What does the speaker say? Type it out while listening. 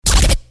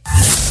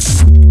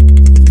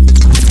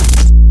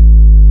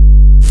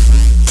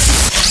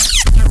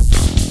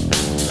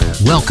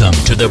Welcome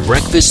to the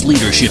Breakfast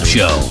Leadership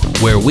Show,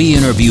 where we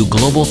interview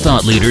global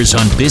thought leaders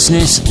on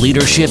business,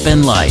 leadership,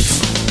 and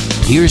life.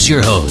 Here's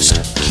your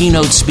host,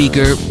 keynote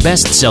speaker,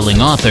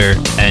 best-selling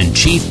author, and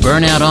chief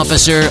burnout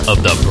officer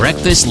of the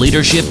Breakfast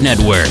Leadership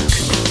Network,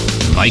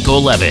 Michael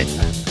Levitt.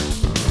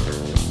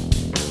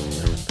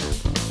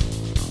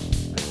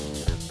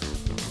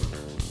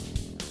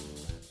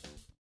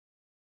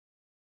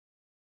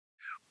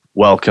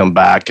 Welcome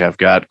back. I've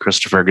got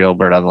Christopher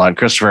Gilbert on the line.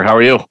 Christopher, how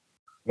are you?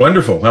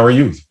 Wonderful. How are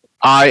you?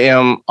 I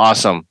am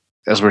awesome.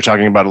 As we were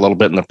talking about a little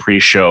bit in the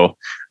pre-show,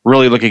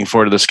 really looking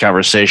forward to this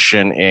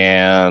conversation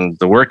and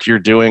the work you're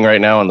doing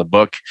right now in the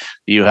book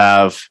you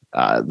have.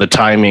 The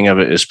timing of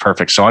it is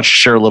perfect. So why don't you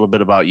share a little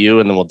bit about you,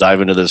 and then we'll dive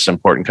into this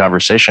important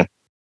conversation.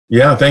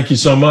 Yeah, thank you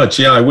so much.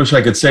 Yeah, I wish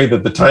I could say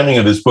that the timing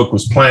of this book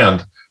was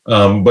planned,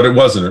 but it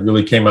wasn't. It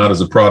really came out as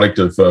a product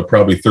of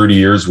probably 30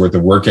 years worth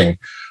of working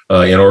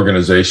in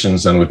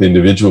organizations and with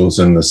individuals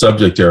in the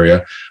subject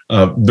area.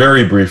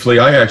 Very briefly,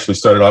 I actually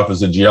started off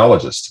as a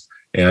geologist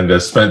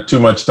and spent too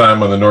much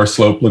time on the North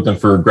Slope looking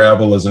for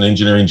gravel as an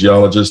engineering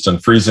geologist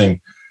and freezing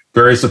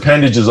various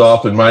appendages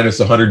off in minus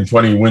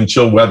 120 wind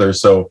chill weather.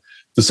 So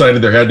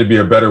decided there had to be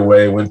a better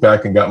way, went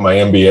back and got my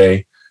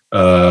MBA,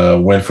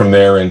 went from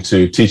there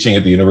into teaching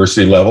at the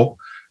university level.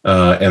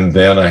 And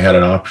then I had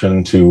an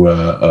option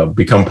to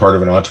become part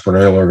of an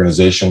entrepreneurial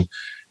organization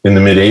in the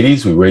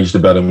mid-'80s. We raised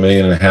about $1.5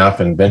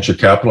 million in venture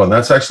capital. And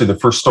that's actually the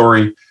first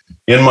story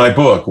in my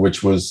book,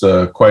 which was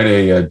quite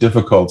a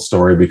difficult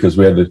story because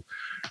we had to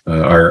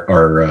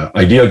our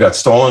idea got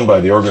stolen by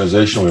the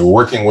organization we were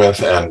working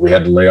with, and we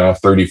had to lay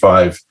off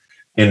 35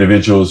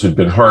 individuals who'd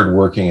been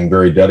hardworking and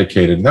very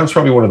dedicated. And that was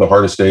probably one of the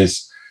hardest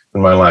days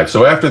in my life.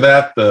 So after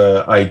that,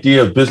 the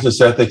idea of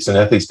business ethics and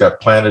ethics got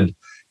planted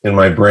in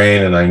my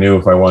brain, and I knew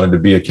if I wanted to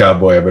be a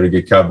cowboy, I better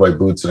get cowboy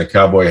boots and a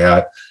cowboy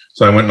hat.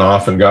 So I went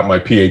off and got my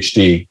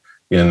PhD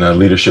in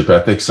leadership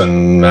ethics,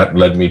 and that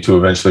led me to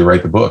eventually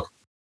write the book.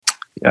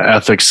 Yeah,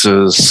 ethics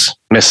is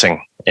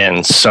missing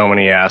in so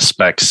many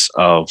aspects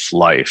of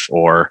life,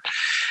 or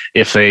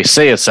if they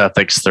say it's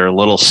ethics, they're a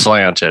little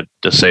slanted,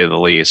 to say the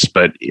least.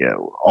 But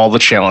all the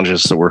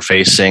challenges that we're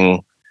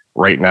facing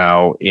right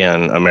now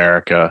in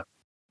America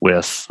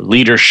with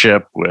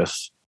leadership, with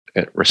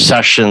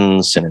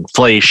recessions and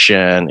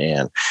inflation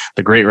and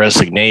the Great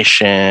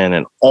Resignation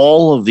and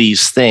all of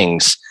these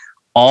things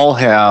all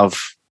have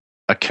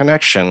a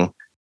connection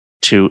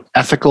to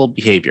ethical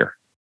behavior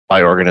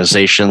by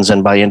organizations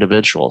and by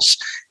individuals.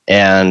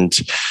 And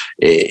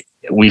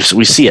we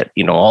see it,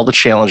 all the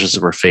challenges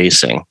that we're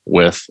facing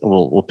with,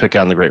 we'll pick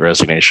on the Great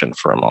Resignation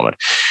for a moment.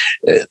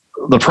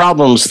 The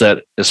problems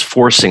that is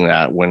forcing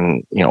that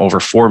when, over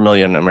 4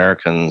 million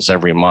Americans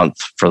every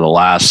month for the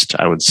last,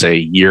 I would say,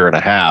 year and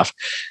a half,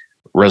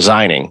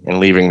 resigning and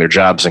leaving their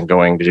jobs and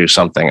going to do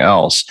something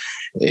else,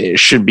 it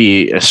should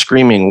be a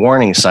screaming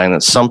warning sign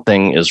that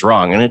something is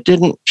wrong. And it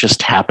didn't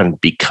just happen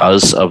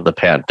because of the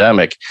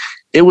pandemic.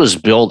 It was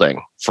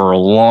building for a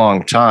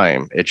long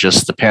time. It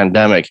just, the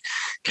pandemic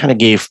kind of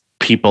gave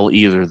people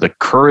either the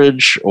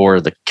courage or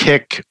the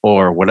kick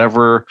or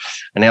whatever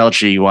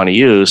analogy you want to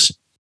use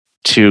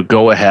to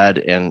go ahead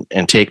and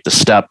take the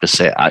step to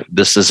say,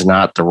 this is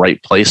not the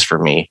right place for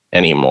me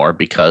anymore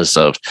because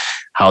of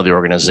how the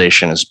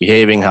organization is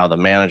behaving, how the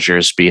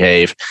managers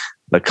behave,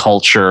 the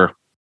culture,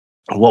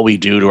 what we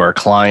do to our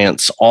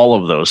clients, all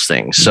of those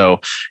things. So,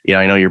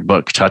 I know your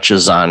book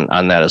touches on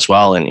that as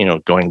well.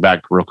 And, going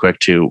back real quick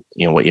to,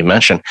 what you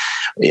mentioned,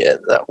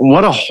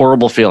 what a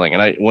horrible feeling.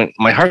 And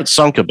my heart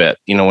sunk a bit,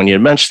 when you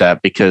mentioned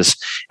that, because,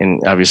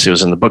 and obviously it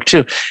was in the book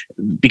too,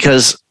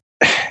 because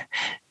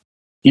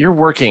you're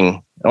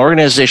working, an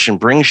organization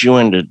brings you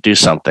in to do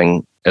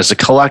something as a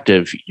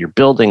collective, you're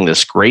building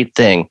this great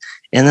thing,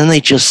 and then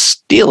they just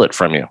steal it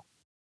from you.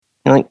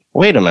 You're like,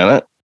 wait a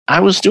minute,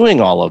 I was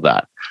doing all of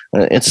that.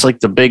 It's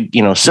like the big,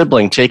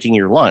 sibling taking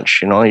your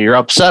lunch. You're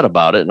upset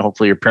about it, and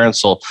hopefully your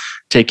parents will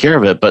take care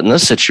of it. But in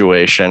this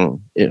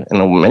situation, in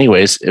many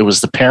ways, it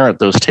was the parent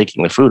that was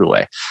taking the food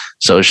away.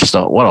 So it's just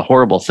what a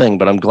horrible thing.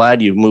 But I'm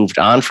glad you've moved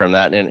on from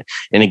that, and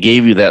it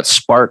gave you that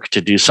spark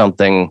to do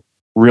something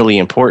really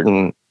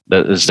important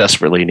that is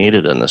desperately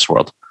needed in this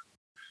world.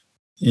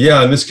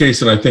 Yeah, in this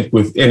case, and I think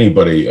with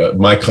anybody,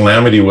 my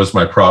calamity was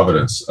my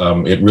providence.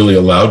 It really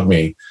allowed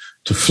me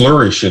to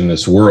flourish in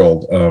this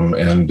world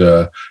and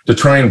to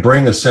try and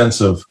bring a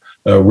sense of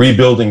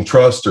rebuilding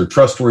trust or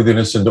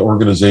trustworthiness into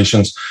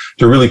organizations,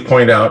 to really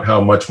point out how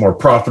much more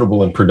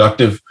profitable and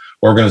productive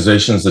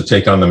organizations that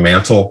take on the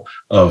mantle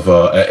of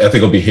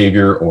ethical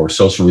behavior or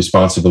social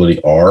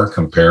responsibility are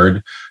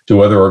compared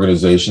to other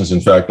organizations. In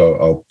fact,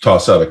 I'll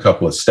toss out a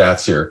couple of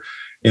stats here.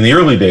 In the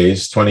early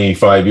days,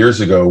 25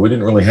 years ago, we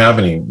didn't really have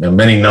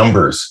many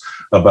numbers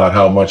about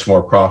how much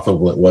more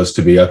profitable it was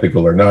to be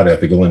ethical or not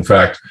ethical. In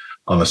fact,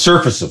 on the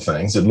surface of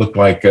things, it looked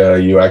like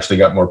you actually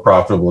got more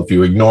profitable if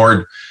you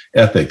ignored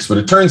ethics. But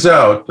it turns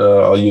out,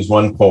 I'll use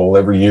one poll,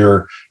 every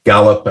year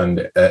Gallup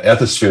and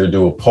Ethisphere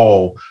do a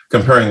poll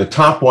comparing the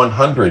top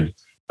 100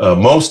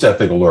 most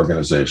ethical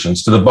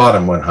organizations to the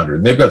bottom 100.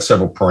 And they've got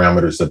several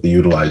parameters that they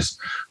utilize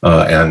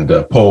and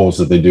polls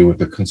that they do with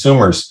the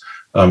consumers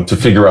to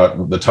figure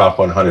out the top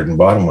 100 and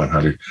bottom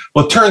 100.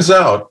 Well, it turns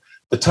out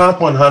the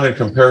top 100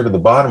 compared to the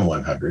bottom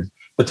 100,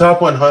 the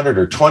top 100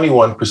 are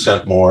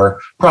 21%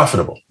 more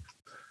profitable.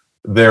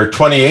 They're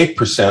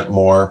 28%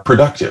 more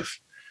productive.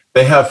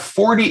 They have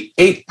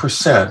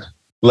 48%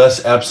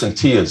 less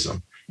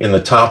absenteeism in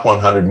the top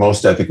 100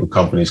 most ethical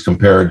companies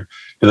compared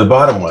to the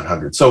bottom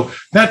 100. So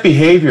that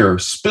behavior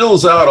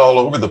spills out all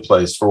over the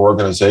place for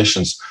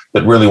organizations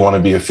that really want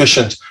to be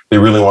efficient. They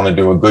really want to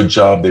do a good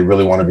job. They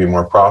really want to be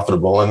more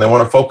profitable, and they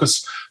want to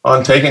focus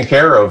on taking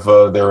care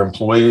of their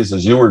employees,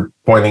 as you were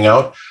pointing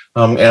out,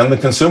 and the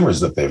consumers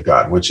that they've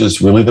got, which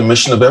is really the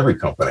mission of every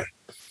company.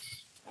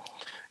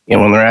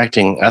 When they're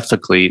acting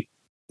ethically,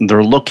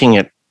 they're looking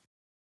at,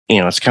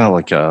 it's kind of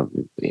like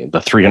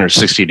the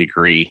 360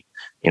 degree,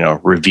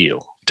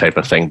 review type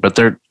of thing. But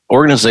they're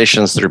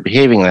organizations that are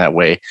behaving that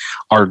way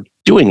are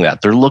doing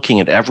that. They're looking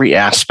at every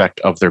aspect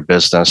of their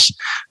business,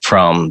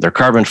 from their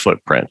carbon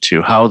footprint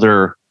to how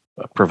they're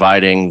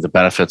providing the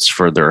benefits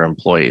for their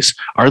employees.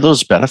 Are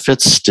those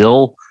benefits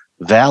still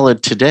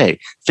valid today?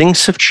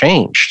 Things have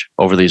changed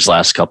over these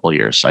last couple of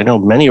years. I know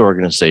many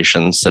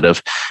organizations that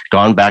have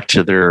gone back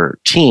to their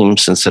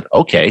teams and said,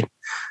 okay,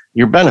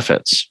 your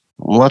benefits,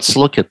 let's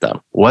look at them.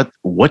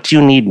 What do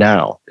you need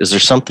now? Is there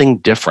something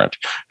different?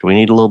 Do we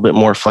need a little bit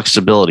more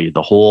flexibility?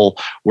 The whole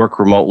work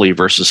remotely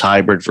versus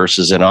hybrid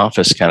versus in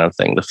office kind of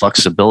thing, the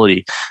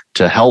flexibility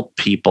to help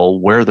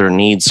people where their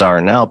needs are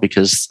now,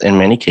 because in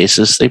many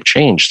cases they've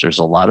changed. There's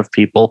a lot of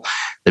people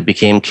that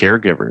became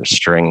caregivers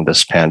during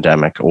this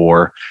pandemic,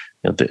 or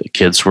the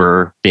kids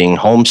were being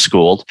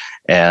homeschooled,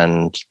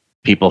 and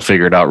people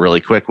figured out really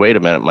quick, wait a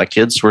minute, my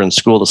kids were in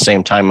school the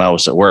same time I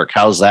was at work.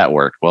 How's that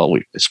work? Well,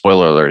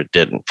 spoiler alert, it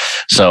didn't.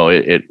 So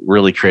it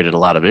really created a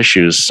lot of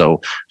issues. So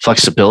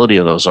flexibility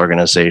of those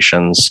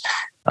organizations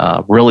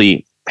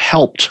really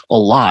helped a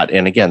lot.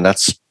 And again,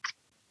 that's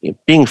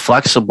being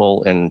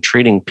flexible and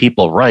treating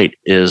people right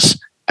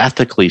is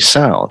ethically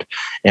sound.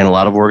 And a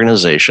lot of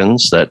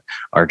organizations that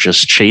are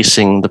just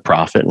chasing the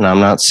profit, and I'm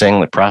not saying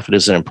that profit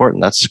isn't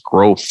important, that's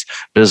growth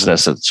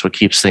business, that's what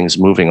keeps things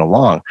moving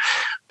along.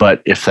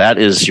 But if that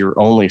is your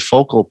only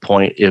focal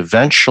point,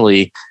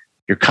 eventually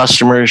your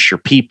customers, your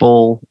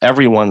people,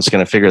 everyone's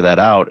going to figure that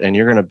out, and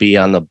you're going to be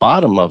on the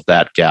bottom of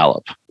that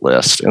Gallup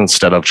list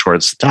instead of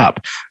towards the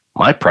top.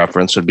 My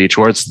preference would be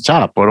towards the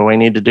top. What do I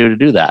need to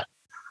do that?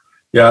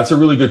 Yeah, that's a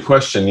really good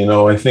question.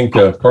 I think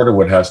part of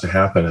what has to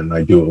happen, and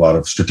I do a lot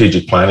of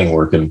strategic planning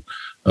work in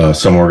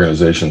some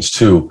organizations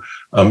too,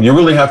 you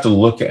really have to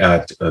look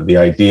at the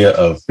idea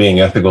of being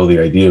ethical, the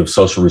idea of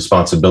social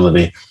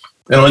responsibility.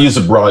 And I'll use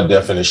a broad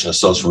definition of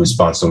social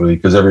responsibility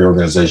because every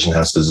organization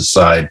has to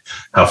decide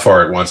how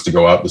far it wants to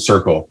go out the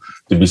circle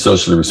to be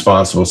socially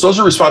responsible.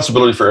 Social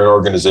responsibility for an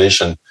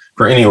organization,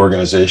 for any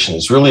organization,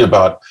 is really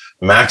about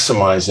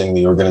maximizing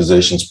the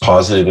organization's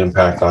positive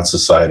impact on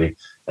society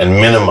and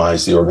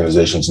minimize the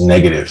organization's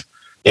negative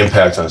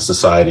impact on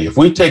society. If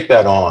we take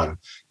that on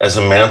as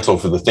a mantle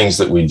for the things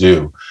that we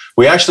do,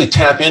 we actually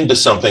tap into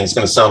something. It's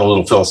going to sound a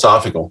little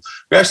philosophical.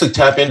 We actually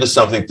tap into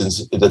something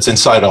that's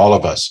inside all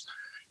of us.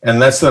 And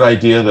that's that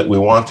idea that we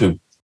want to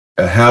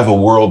have a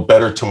world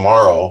better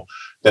tomorrow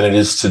than it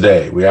is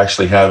today. We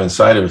actually have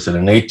inside of us an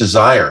innate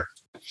desire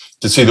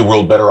to see the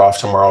world better off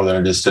tomorrow than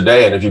it is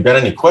today. And if you've got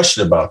any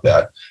question about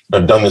that,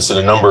 I've done this in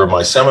a number of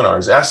my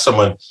seminars, ask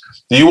someone,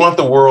 do you want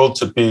the world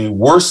to be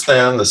worse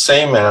than, the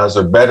same as,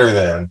 or better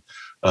than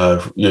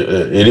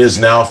it is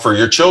now for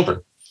your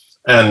children?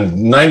 And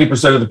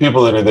 90% of the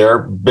people that are there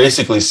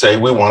basically say,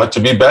 we want it to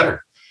be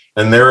better.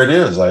 And there it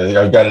is.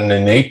 I've got an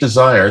innate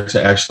desire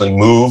to actually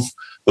move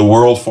the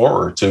world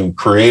forward, to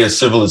create a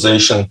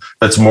civilization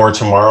that's more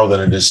tomorrow than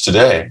it is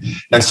today.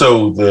 And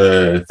so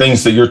the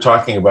things that you're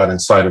talking about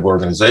inside of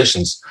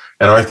organizations,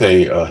 and aren't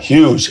they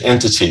huge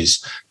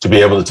entities to be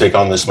able to take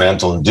on this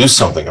mantle and do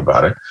something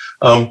about it?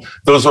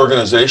 Those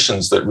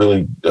organizations that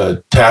really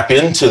tap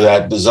into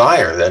that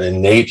desire, that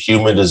innate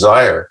human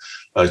desire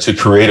to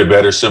create a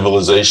better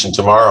civilization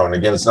tomorrow. And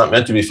again, it's not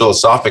meant to be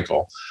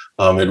philosophical.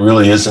 It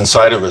really is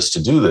inside of us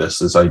to do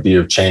this idea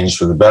of change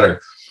for the better.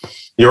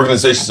 The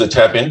organizations that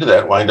tap into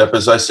that wind up,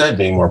 as I said,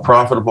 being more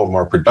profitable,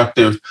 more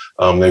productive.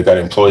 They've got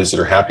employees that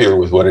are happier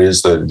with what it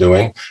is they're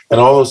doing. And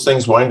all those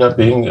things wind up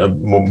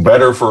being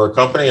better for a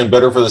company and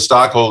better for the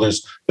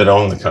stockholders that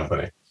own the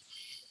company.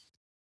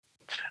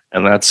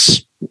 And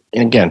that's,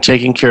 again,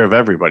 taking care of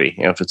everybody.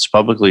 If it's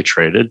publicly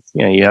traded,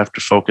 you have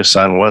to focus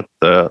on what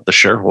the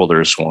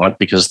shareholders want,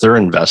 because they're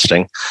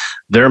investing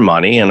their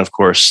money. And of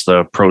course,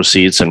 the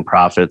proceeds and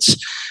profits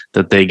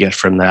that they get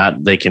from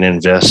that, they can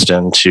invest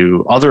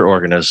into other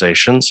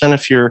organizations. And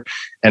if you're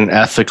an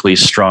ethically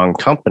strong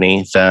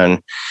company,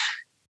 then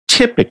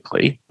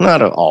typically,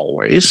 not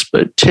always,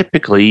 but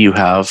typically you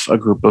have a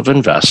group of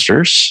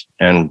investors.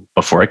 And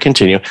before I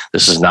continue,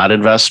 this is not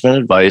investment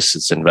advice.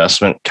 It's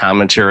investment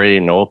commentary,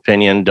 no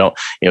opinion. Don't,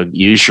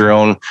 use your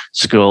own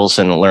skills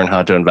and learn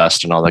how to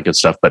invest and all that good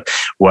stuff. But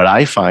what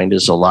I find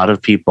is a lot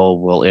of people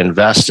will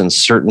invest in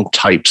certain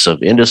types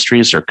of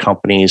industries or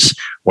companies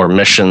or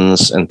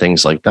missions and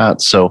things like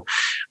that. So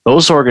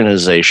those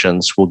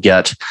organizations will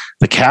get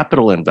the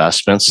capital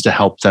investments to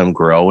help them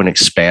grow and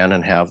expand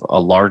and have a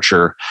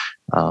larger,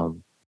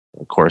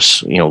 of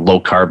course, low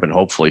carbon,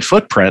 hopefully,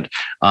 footprint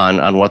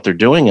on what they're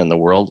doing in the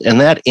world. And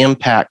that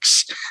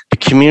impacts the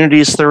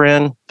communities they're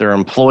in, their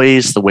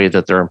employees, the way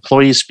that their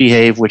employees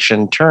behave, which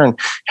in turn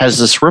has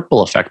this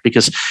ripple effect.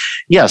 Because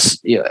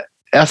yes,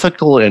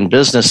 ethical in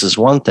business is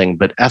one thing,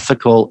 but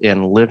ethical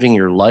in living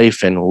your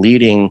life and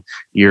leading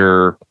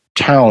your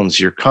towns,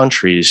 your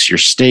countries, your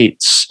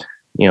states,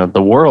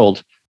 the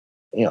world,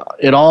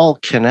 it all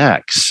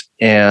connects.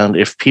 And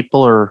if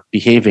people are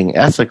behaving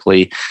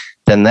ethically,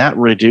 then that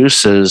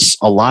reduces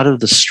a lot of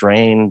the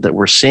strain that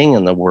we're seeing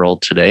in the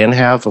world today and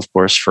have, of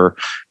course, for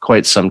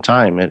quite some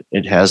time.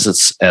 It has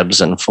its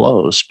ebbs and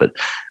flows. But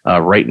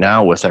right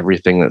now, with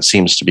everything that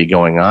seems to be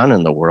going on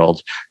in the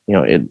world,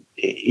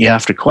 you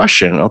have to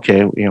question,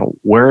 okay,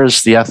 where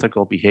is the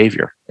ethical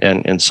behavior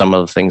in some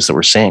of the things that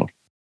we're seeing?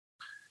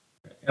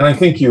 And I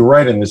think you're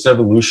right in this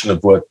evolution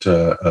of what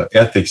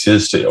ethics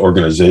is to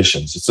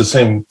organizations. It's the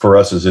same for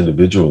us as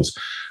individuals.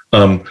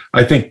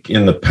 I think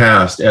in the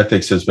past,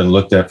 ethics has been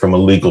looked at from a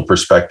legal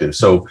perspective.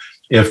 So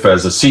if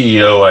as a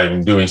CEO,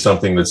 I'm doing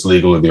something that's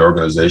legal or the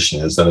organization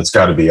is, then it's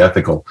got to be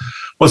ethical.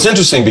 Well, it's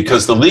interesting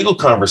because the legal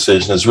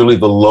conversation is really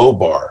the low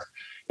bar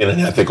in an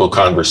ethical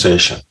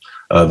conversation.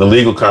 The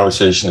legal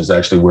conversation is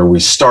actually where we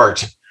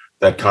start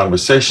that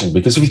conversation.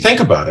 Because if you think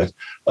about it,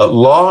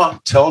 law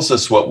tells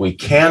us what we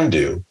can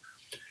do.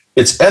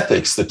 It's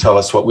ethics that tell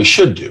us what we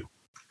should do.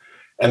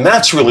 And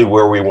that's really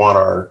where we want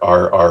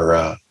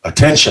our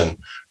attention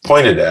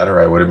pointed at,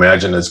 or I would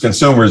imagine as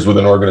consumers with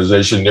an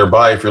organization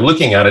nearby, if you're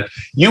looking at it,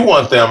 you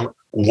want them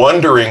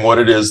wondering what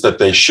it is that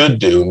they should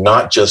do,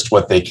 not just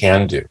what they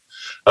can do.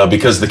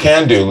 Because the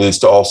can do leads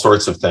to all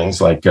sorts of things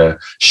like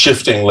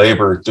shifting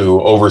labor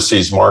to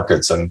overseas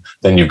markets, and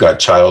then you've got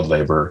child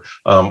labor,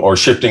 or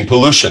shifting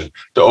pollution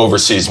to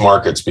overseas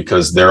markets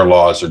because their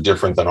laws are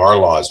different than our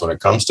laws when it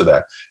comes to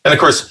that. And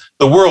of course,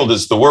 the world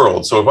is the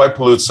world. So if I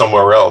pollute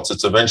somewhere else,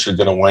 it's eventually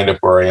going to wind up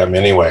where I am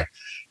anyway.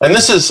 And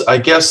this is, I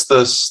guess,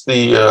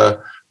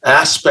 the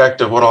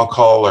aspect of what I'll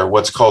call, or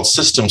what's called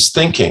systems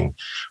thinking,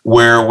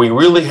 where we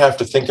really have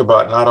to think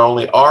about not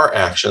only our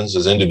actions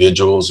as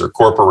individuals or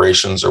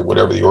corporations or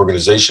whatever the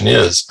organization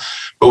is,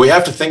 but we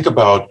have to think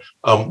about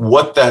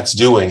what that's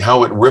doing,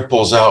 how it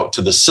ripples out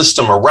to the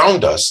system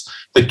around us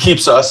that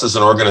keeps us as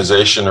an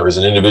organization or as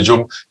an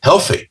individual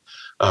healthy.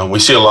 We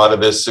see a lot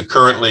of this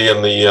currently in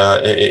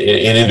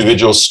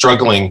individuals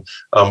struggling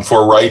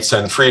for rights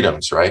and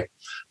freedoms, right?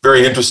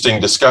 Very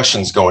interesting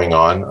discussions going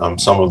on.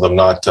 Some of them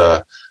not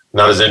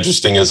as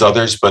interesting as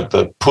others, but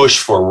the push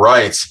for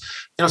rights.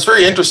 It's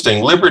very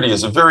interesting. Liberty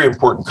is a very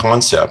important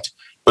concept,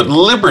 but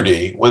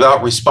liberty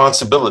without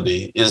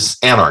responsibility is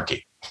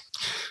anarchy.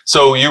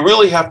 So you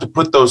really have to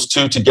put those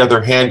two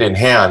together hand in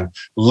hand.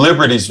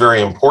 Liberty is very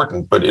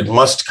important, but it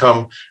must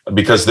come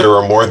because there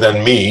are more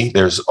than me.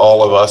 There's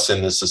all of us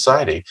in this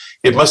society.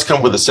 It must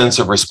come with a sense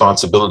of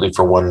responsibility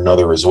for one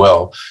another as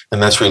well.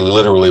 And that's really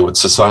literally what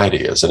society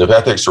is. And if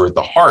ethics are at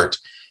the heart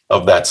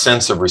of that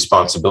sense of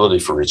responsibility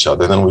for each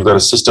other, then we've got a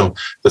system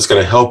that's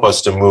going to help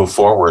us to move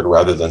forward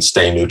rather than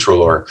stay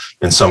neutral or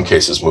in some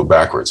cases move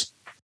backwards.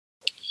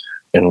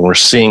 And we're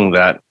seeing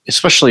that,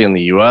 especially in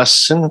the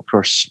U.S. and, of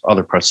course,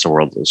 other parts of the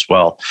world as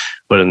well.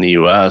 But in the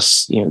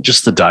U.S.,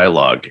 just the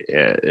dialogue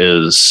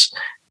is,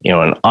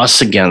 an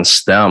us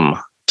against them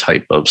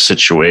type of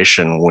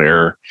situation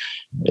where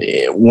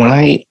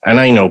I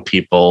know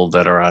people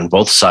that are on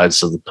both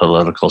sides of the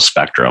political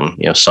spectrum.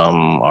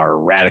 Some are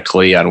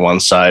radically on one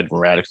side and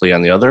radically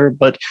on the other,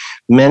 but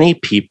many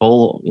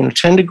people,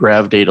 tend to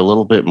gravitate a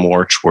little bit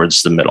more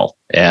towards the middle.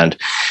 And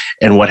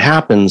what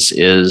happens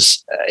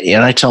is,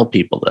 and I tell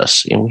people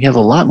this, we have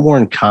a lot more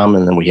in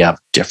common than we have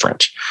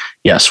different.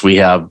 Yes, we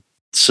have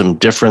some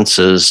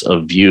differences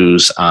of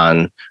views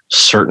on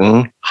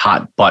certain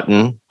hot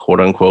button,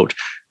 quote unquote,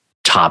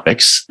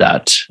 topics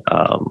that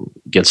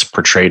gets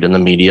portrayed in the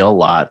media a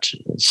lot,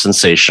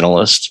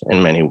 sensationalist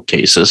in many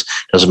cases.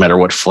 Doesn't matter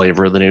what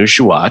flavor of the news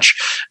you watch,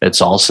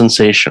 it's all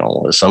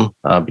sensationalism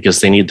because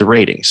they need the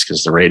ratings,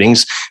 because the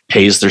ratings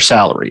pays their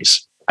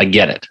salaries. I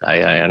get it.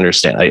 I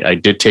understand. I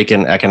did take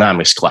an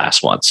economics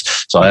class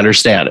once, so I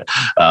understand it.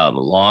 A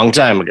long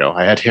time ago,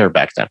 I had hair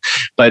back then.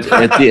 But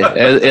at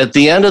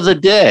the end of the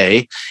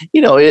day,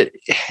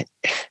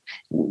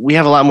 we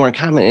have a lot more in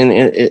common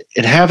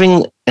in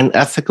having an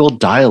ethical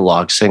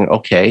dialogue, saying,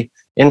 okay,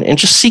 and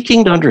just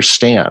seeking to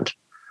understand,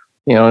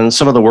 and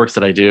some of the work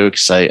that I do,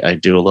 because I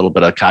do a little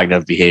bit of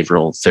cognitive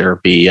behavioral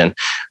therapy and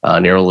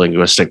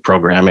neurolinguistic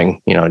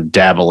programming,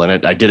 dabble in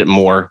it. I did it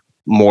more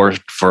more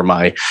for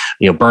my,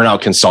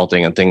 burnout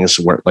consulting and things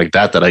like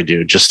that I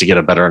do, just to get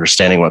a better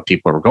understanding of what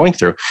people are going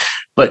through.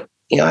 But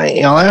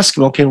I'll ask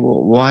them, okay,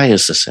 well, why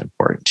is this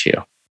important to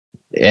you?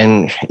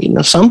 And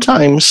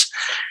sometimes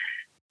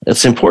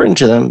it's important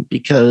to them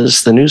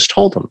because the news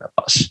told them it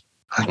was.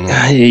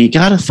 You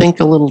got to think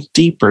a little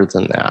deeper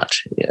than that,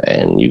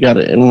 and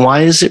and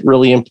why is it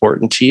really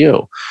important to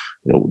you?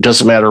 It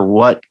doesn't matter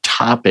what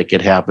topic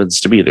it happens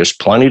to be. There's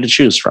plenty to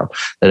choose from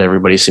that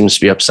everybody seems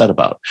to be upset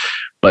about,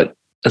 but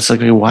it's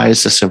like, why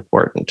is this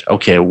important?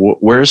 Okay,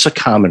 where's a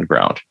common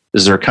ground?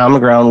 Is there a common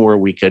ground where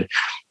we could?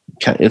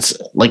 It's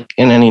like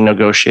in any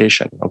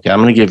negotiation. Okay,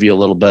 I'm going to give you a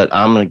little bit.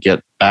 I'm going to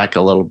get back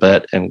a little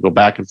bit, and go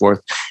back and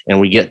forth, and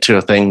we get to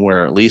a thing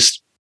where at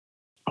least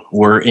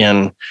we're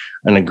in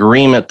an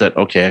agreement that,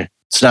 okay,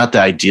 it's not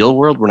the ideal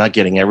world. We're not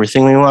getting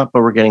everything we want,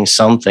 but we're getting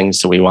some things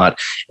that we want.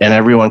 And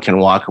everyone can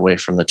walk away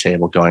from the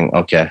table going,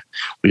 okay,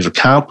 we've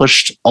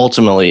accomplished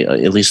ultimately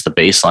at least the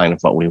baseline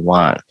of what we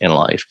want in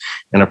life,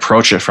 and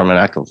approach it from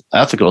an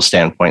ethical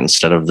standpoint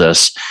instead of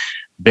this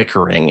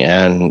bickering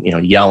and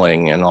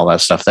yelling and all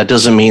that stuff. That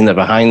doesn't mean that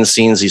behind the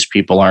scenes these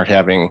people aren't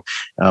having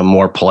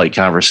more polite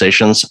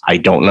conversations. I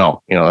don't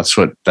know.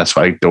 That's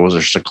why doors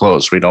are so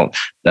closed. We don't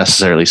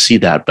necessarily see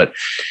that. But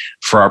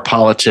for our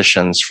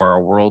politicians, for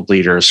our world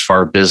leaders, for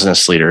our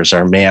business leaders,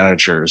 our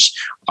managers,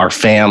 our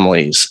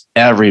families,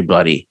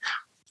 everybody,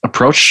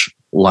 approach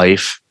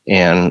life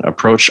and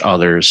approach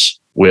others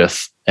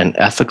with an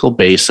ethical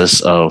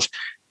basis of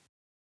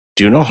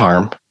do no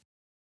harm,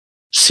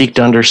 seek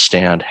to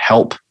understand,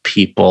 help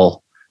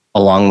people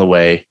along the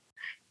way.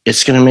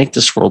 It's going to make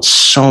this world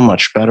so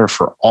much better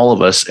for all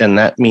of us. And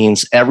that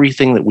means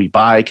everything that we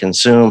buy,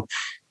 consume,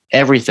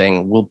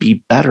 everything will be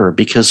better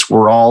because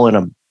we're all in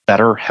a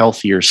better,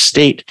 healthier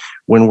state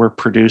when we're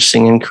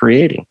producing and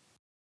creating.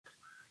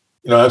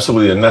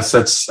 Absolutely. And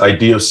that's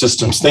idea of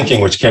systems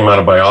thinking, which came out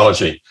of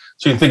biology.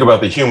 So you can think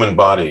about the human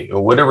body,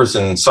 or whatever's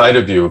inside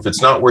of you. If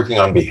it's not working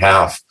on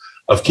behalf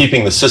of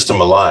keeping the system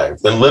alive,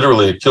 then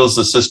literally it kills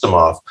the system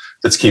off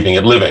that's keeping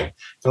it living.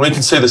 And we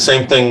can say the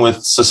same thing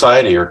with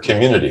society or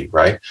community,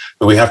 right?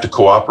 That we have to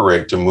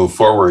cooperate to move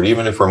forward,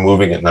 even if we're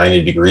moving at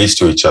 90 degrees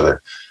to each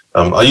other.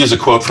 I'll use a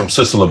quote from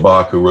Sissel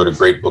Labak, who wrote a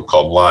great book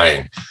called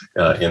Lying,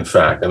 in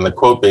fact. And the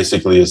quote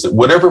basically is that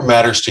whatever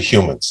matters to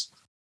humans,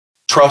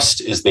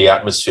 trust is the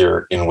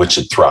atmosphere in which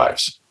it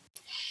thrives.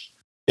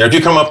 If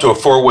you come up to a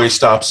four-way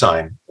stop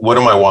sign, what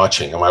am I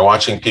watching? Am I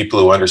watching people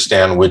who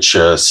understand which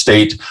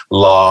state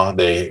law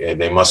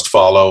they must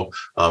follow?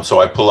 So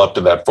I pull up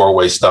to that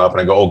four-way stop and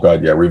I go, oh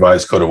God, yeah,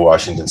 Revised Code of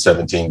Washington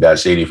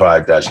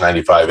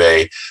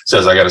 17-85-95A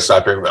says I got to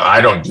stop here.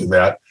 I don't do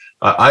that.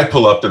 I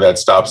pull up to that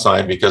stop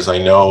sign because I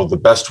know the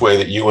best way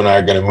that you and I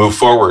are going to move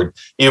forward,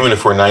 even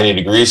if we're 90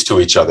 degrees to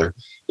each other,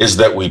 is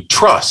that we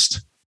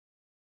trust.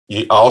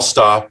 I'll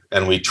stop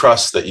and we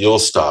trust that you'll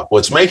stop.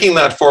 What's making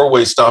that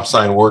four-way stop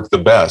sign work the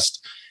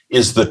best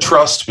is the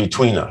trust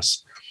between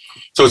us.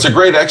 So it's a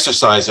great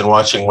exercise in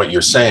watching what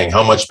you're saying,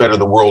 how much better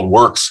the world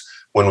works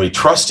when we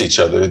trust each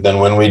other than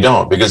when we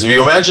don't. Because if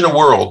you imagine a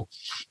world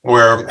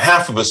where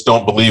half of us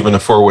don't believe in a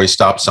four-way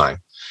stop sign,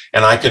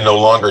 and I can no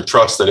longer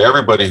trust that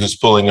everybody who's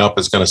pulling up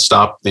is going to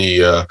stop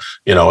the,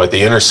 at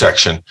the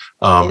intersection.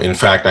 In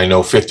fact, I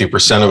know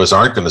 50% of us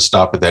aren't going to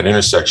stop at that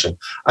intersection.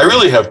 I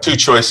really have two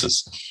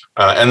choices.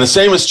 And the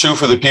same is true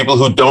for the people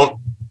who don't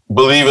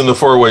believe in the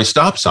four-way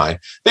stop sign.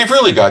 They've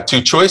really got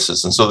two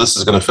choices. And so this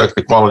is going to affect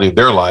the quality of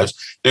their lives.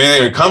 They're either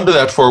going to come to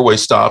that four-way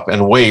stop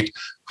and wait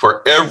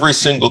for every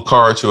single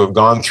car to have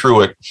gone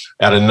through it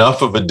at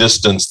enough of a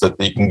distance that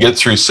they can get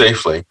through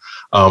safely.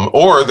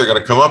 Or they're going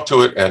to come up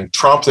to it and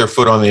tromp their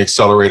foot on the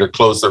accelerator,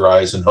 close their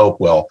eyes and hope,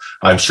 well,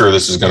 I'm sure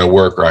this is going to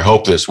work, or I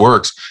hope this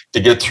works, to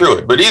get through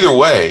it. But either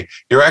way,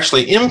 you're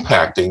actually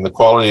impacting the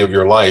quality of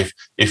your life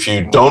if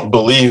you don't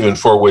believe in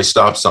four-way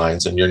stop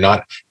signs and you're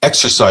not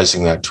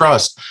exercising that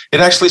trust. It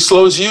actually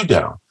slows you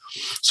down.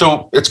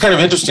 So it's kind of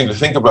interesting to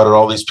think about it,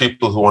 all these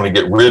people who want to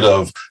get rid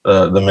of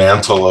the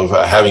mantle of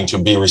having to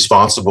be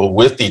responsible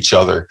with each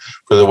other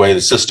for the way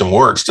the system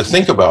works, to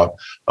think about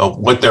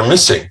what they're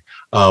missing.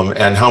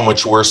 And how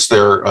much worse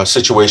their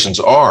situations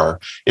are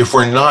if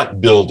we're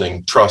not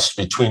building trust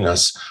between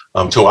us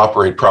to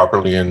operate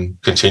properly and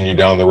continue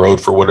down the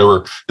road for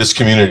whatever this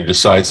community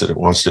decides that it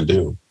wants to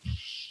do.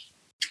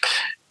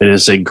 It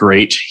is a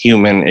great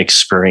human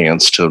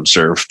experience to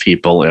observe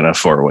people in a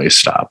four-way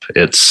stop.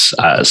 It's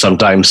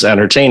sometimes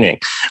entertaining.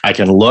 I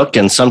can look,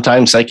 and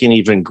sometimes I can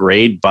even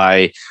grade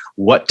by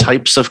what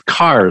types of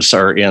cars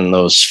are in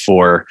those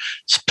four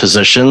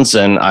positions.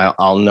 And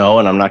I'll know,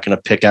 and I'm not going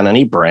to pick on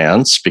any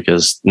brands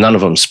because none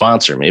of them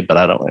sponsor me, but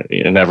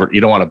you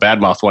don't want to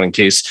badmouth one in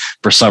case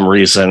for some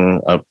reason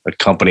a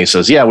company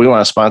says, yeah, we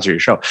want to sponsor your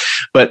show.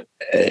 But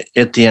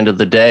at the end of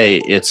the day,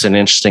 it's an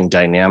interesting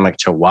dynamic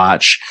to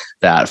watch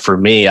that. For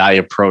me, I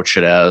approach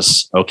it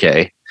as,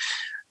 okay,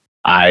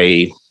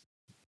 I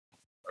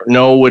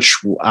know which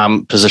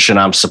position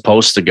I'm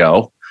supposed to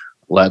go.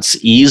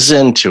 Let's ease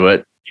into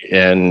it.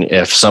 And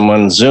if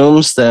someone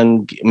zooms,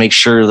 then make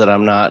sure that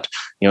I'm not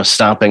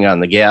stomping on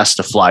the gas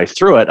to fly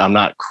through it. I'm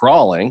not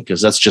crawling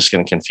because that's just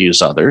going to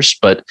confuse others.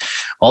 But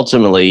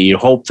ultimately, you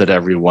hope that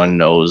everyone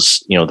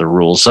knows, the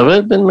rules of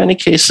it. In many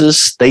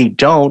cases, they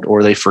don't,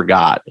 or they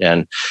forgot,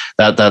 and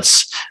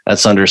that's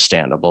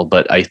understandable.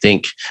 But I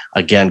think,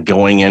 again,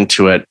 going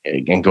into it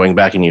and going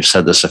back, and you've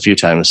said this a few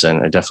times,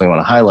 and I definitely want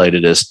to highlight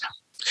it, is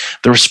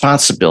the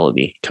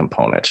responsibility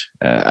component.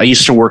 I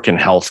used to work in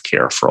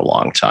healthcare for a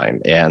long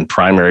time, and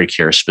primary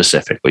care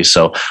specifically.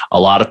 So a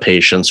lot of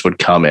patients would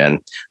come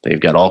in. They've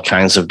got all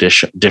kinds of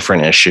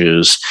different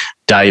issues,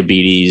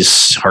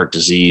 diabetes, heart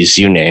disease,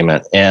 you name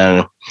it.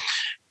 And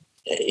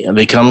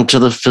they come to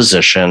the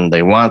physician.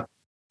 They want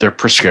their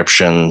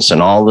prescriptions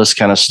and all this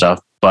kind of stuff,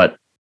 but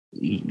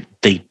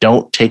they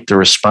don't take the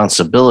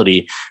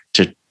responsibility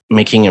to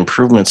making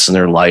improvements in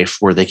their life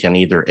where they can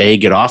either A,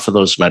 get off of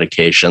those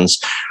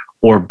medications,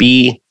 or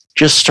B,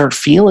 just start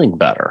feeling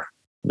better.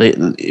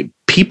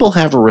 People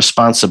have a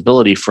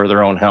responsibility for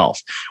their own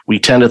health. We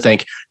tend to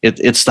think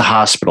it's the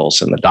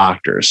hospitals and the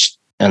doctors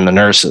and the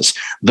nurses.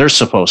 They're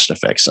supposed to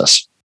fix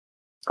us.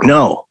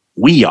 No,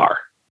 we are.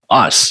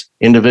 Us,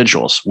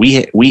 individuals.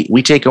 We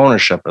take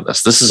ownership of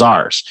this. This is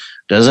ours.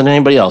 Doesn't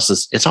anybody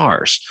else's. It's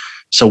ours.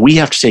 So we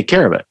have to take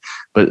care of it.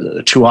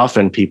 But too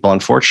often people,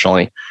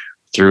 unfortunately,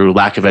 through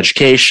lack of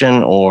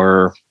education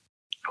or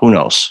who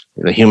knows,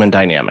 the human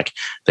dynamic,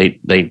 they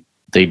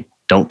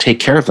don't take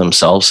care of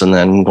themselves. And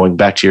then going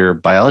back to your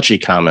biology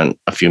comment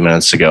a few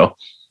minutes ago,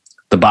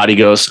 the body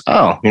goes,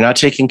 oh, you're not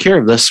taking care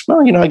of this.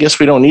 Well, I guess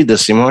we don't need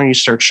this anymore. You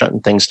start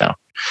shutting things down.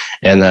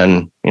 And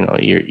then,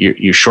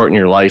 you shorten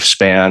your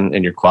lifespan,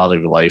 and your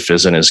quality of life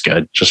isn't as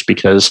good just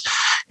because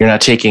you're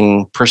not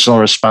taking personal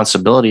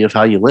responsibility of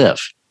how you live.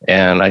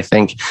 And I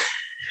think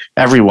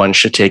everyone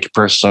should take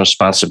personal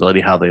responsibility,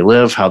 how they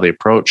live, how they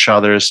approach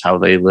others, how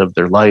they live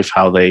their life,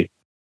 how they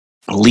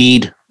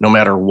lead, no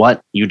matter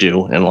what you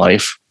do in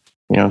life.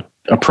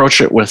 Approach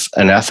it with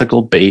an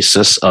ethical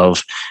basis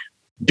of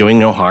doing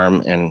no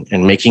harm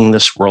and making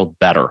this world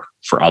better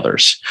for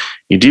others.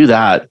 You do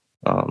that,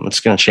 it's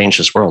going to change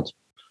this world.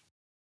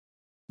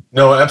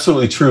 No,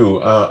 absolutely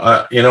true.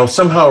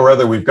 Somehow or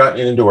other, we've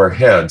gotten into our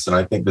heads, and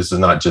I think this is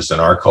not just in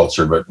our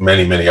culture, but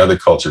many, many other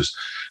cultures,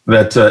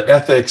 that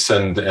ethics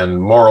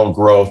and moral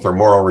growth or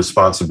moral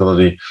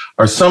responsibility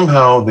are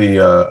somehow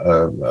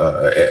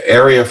the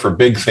area for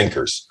big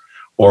thinkers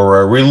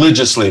or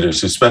religious leaders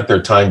who spent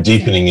their time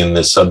deepening in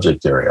this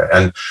subject area.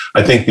 And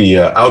I think the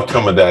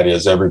outcome of that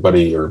is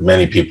everybody or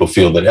many people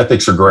feel that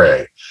ethics are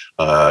gray.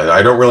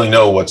 I don't really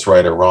know what's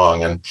right or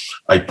wrong. And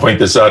I point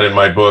this out in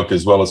my book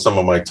as well as some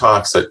of my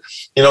talks that,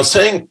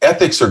 saying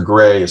ethics are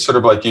gray is sort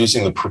of like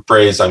using the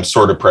phrase, I'm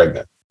sort of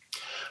pregnant,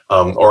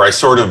 or I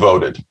sort of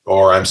voted,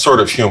 or I'm sort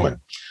of human.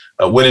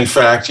 When in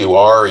fact you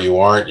are or you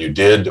aren't, you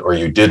did or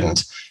you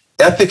didn't.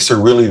 Ethics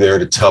are really there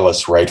to tell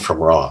us right from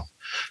wrong.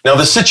 Now,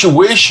 the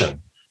situation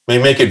may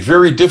make it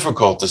very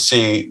difficult to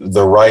see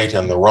the right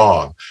and the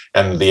wrong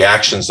and the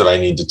actions that I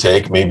need to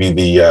take. Maybe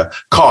the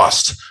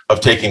cost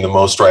of taking the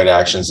most right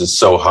actions is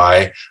so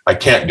high, I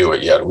can't do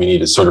it yet. We need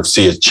to sort of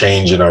see a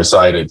change in our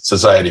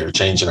society or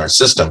change in our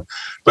system.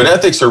 But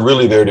ethics are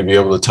really there to be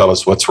able to tell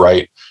us what's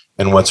right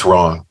and what's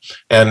wrong.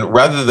 And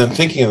rather than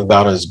thinking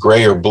about it as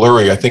gray or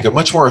blurry, I think a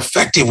much more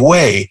effective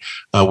way,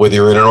 whether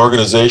you're in an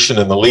organization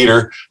and the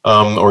leader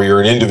or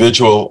you're an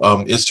individual,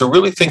 is to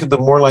really think of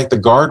them more like the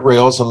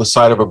guardrails on the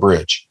side of a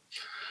bridge.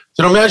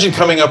 So imagine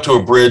coming up to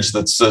a bridge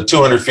that's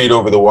 200 feet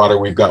over the water.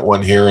 We've got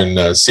one here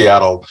in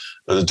Seattle,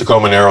 the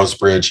Tacoma Narrows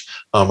Bridge.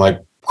 I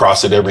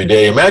cross it every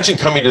day. Imagine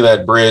coming to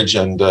that bridge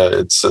and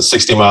it's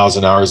 60 miles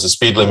an hour is the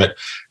speed limit.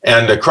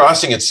 And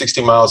crossing at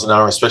 60 miles an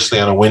hour, especially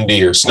on a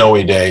windy or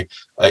snowy day,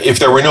 if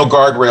there were no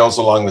guardrails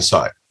along the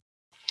side.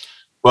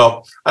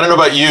 Well, I don't know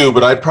about you,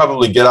 but I'd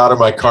probably get out of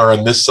my car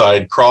on this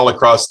side, crawl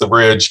across the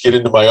bridge, get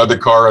into my other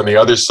car on the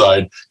other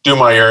side, do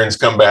my errands,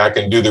 come back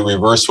and do the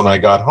reverse when I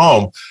got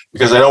home,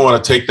 because I don't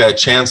want to take that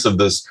chance of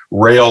this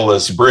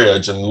railless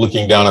bridge and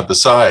looking down at the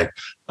side.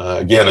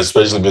 Again,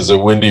 especially if it's a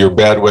windy or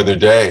bad weather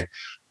day.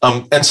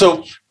 And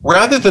so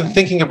rather than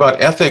thinking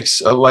about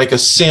ethics like a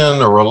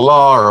sin or a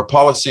law or a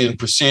policy and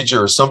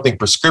procedure or something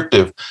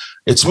prescriptive,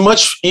 it's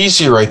much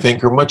easier, I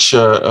think, or much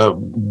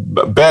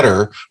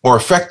better, more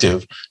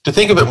effective to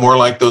think of it more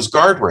like those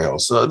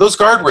guardrails. Those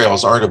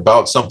guardrails aren't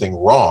about something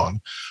wrong.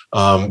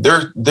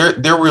 They're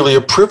really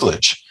a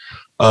privilege.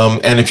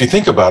 And if you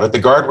think about it,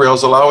 the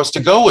guardrails allow us to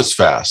go as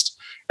fast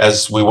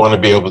as we want to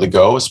be able to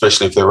go,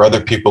 especially if there are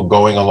other people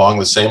going along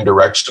the same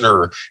direction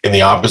or in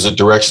the opposite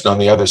direction on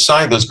the other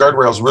side. Those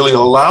guardrails really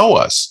allow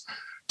us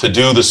to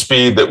do the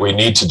speed that we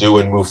need to do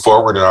and move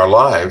forward in our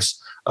lives.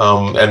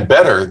 And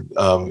better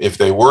if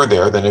they were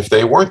there than if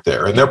they weren't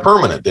there. And they're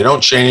permanent. They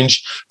don't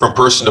change from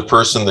person to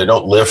person. They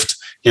don't lift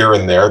here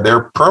and there.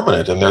 They're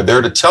permanent, and they're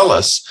there to tell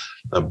us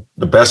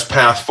the best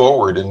path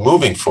forward and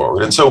moving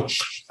forward. And so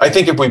I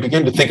think if we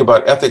begin to think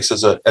about ethics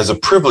as a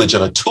privilege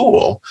and a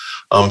tool,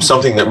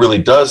 something that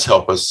really does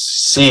help us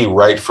see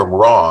right from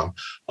wrong,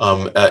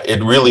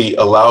 it really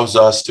allows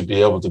us to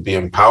be able to be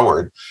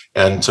empowered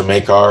and to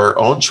make our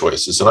own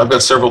choices. And I've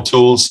got several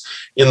tools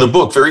in the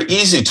book, very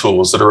easy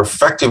tools that are an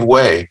effective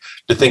way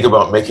to think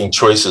about making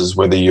choices,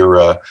 whether you're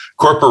a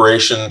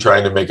corporation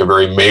trying to make a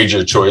very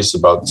major choice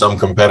about some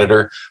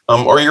competitor,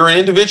 or you're an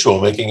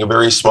individual making a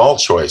very small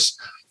choice.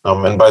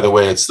 And by the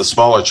way, it's the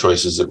smaller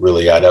choices that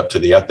really add up to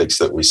the ethics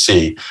that we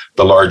see.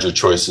 The larger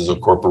choices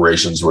of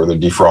corporations where they're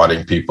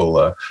defrauding people,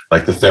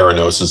 like the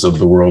Theranoses of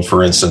the world,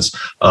 for instance,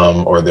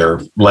 or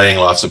they're laying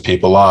lots of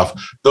people off.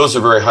 Those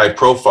are very high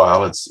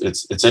profile.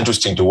 It's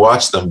interesting to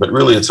watch them, but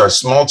really it's our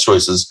small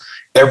choices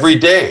every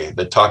day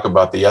that talk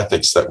about the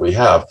ethics that we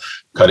have.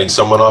 Cutting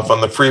someone off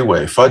on the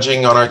freeway,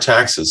 fudging on our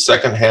taxes,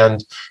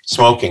 secondhand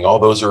smoking. All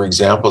those are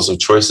examples of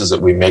choices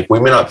that we make.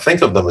 We may not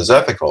think of them as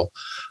ethical,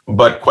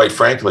 but quite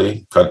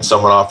frankly, cutting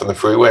someone off on the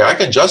freeway, I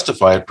can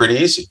justify it pretty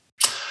easy.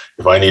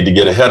 If I need to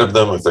get ahead of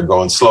them, if they're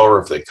going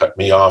slower, if they cut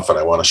me off and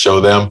I want to show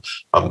them,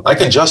 I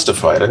can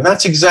justify it. And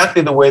that's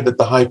exactly the way that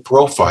the high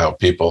profile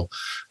people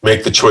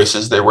make the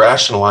choices. They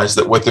rationalize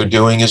that what they're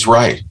doing is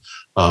right,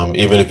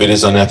 even if it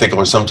is unethical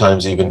or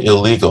sometimes even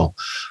illegal.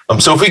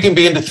 So if we can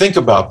begin to think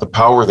about the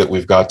power that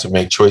we've got to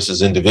make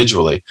choices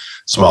individually,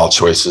 small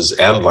choices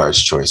and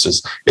large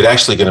choices, it's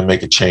actually going to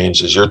make a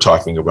change, as you're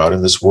talking about,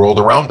 in this world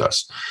around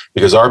us.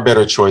 Because our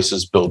better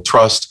choices build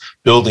trust.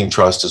 Building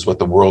trust is what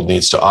the world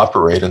needs to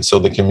operate. And so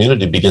the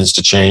community begins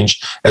to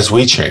change as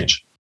we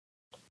change.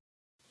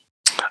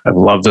 I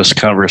love this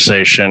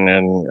conversation,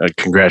 and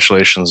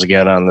congratulations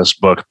again on this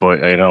book. Boy,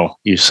 I know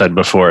you said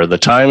before the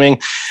timing,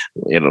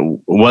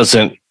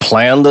 wasn't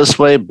planned this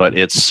way, but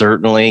it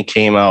certainly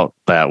came out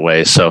that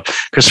way. So,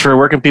 Christopher,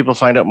 where can people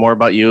find out more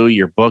about you,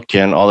 your book,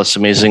 and all this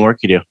amazing work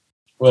you do?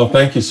 Well,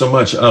 thank you so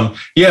much.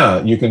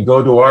 You can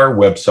go to our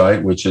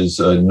website, which is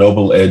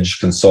Noble Edge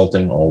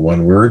Consulting, all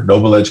one word,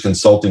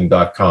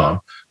 nobleedgeconsulting.com.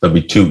 There'll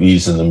be two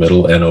E's in the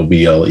middle,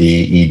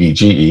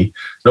 NOBLEEDGE,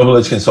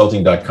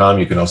 nobleedgeconsulting.com.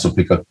 You can also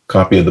pick a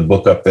copy of the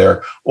book up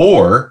there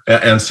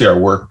and see our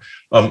work,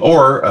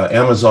 or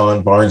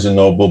Amazon, Barnes &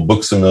 Noble,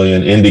 Books A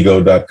Million,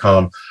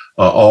 Indigo.com.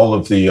 All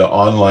of the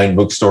online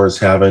bookstores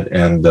have it,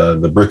 and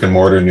the brick and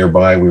mortar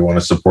nearby, we want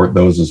to support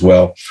those as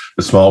well.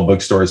 The small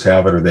bookstores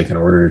have it, or they can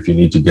order it if you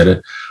need to get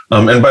it.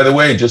 And by the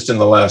way, just in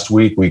the last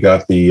week, we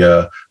got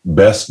the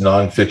Best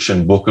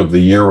Nonfiction Book of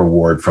the Year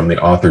award from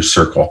the Authors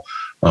Circle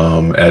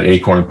at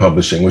Acorn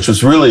Publishing, which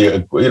was really,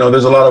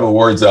 there's a lot of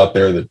awards out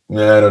there that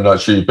I'm not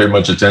sure you pay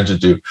much attention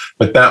to,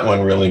 but that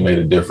one really made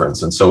a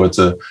difference. And so it's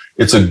a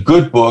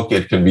good book.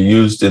 It can be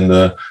used in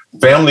the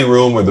family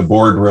room or the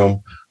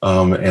boardroom.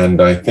 And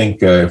I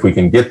think if we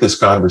can get this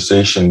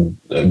conversation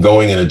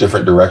going in a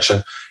different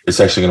direction,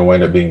 it's actually going to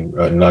wind up being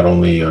not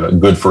only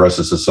good for us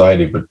as a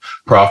society, but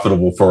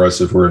profitable for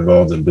us if we're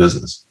involved in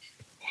business.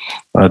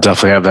 I'll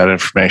definitely have that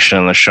information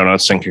in the show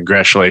notes, and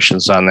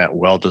congratulations on that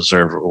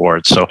well-deserved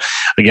award. So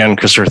again,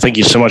 Christopher, thank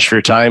you so much for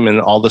your time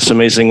and all this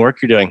amazing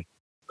work you're doing.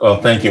 Oh,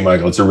 thank you,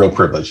 Michael. It's a real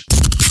privilege.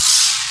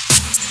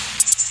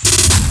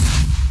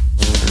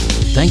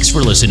 Thanks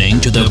for listening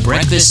to the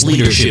Breakfast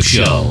Leadership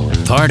Show,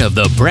 part of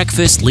the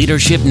Breakfast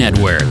Leadership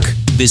Network.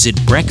 Visit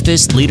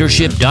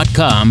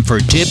breakfastleadership.com for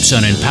tips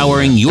on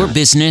empowering your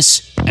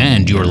business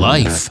and your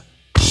life.